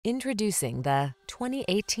Introducing the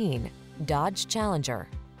 2018 Dodge Challenger.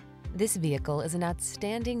 This vehicle is an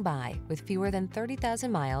outstanding buy with fewer than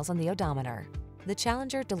 30,000 miles on the odometer. The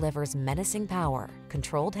Challenger delivers menacing power,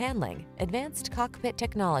 controlled handling, advanced cockpit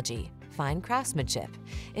technology, fine craftsmanship,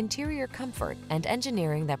 interior comfort, and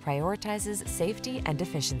engineering that prioritizes safety and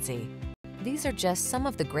efficiency. These are just some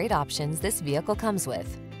of the great options this vehicle comes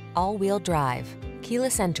with: all-wheel drive,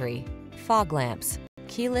 keyless entry, fog lamps,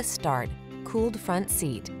 keyless start, cooled front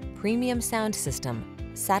seat, premium sound system,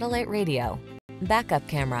 satellite radio, backup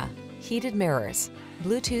camera, heated mirrors,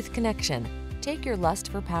 Bluetooth connection. Take your lust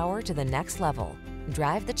for power to the next level.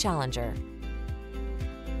 Drive the Challenger.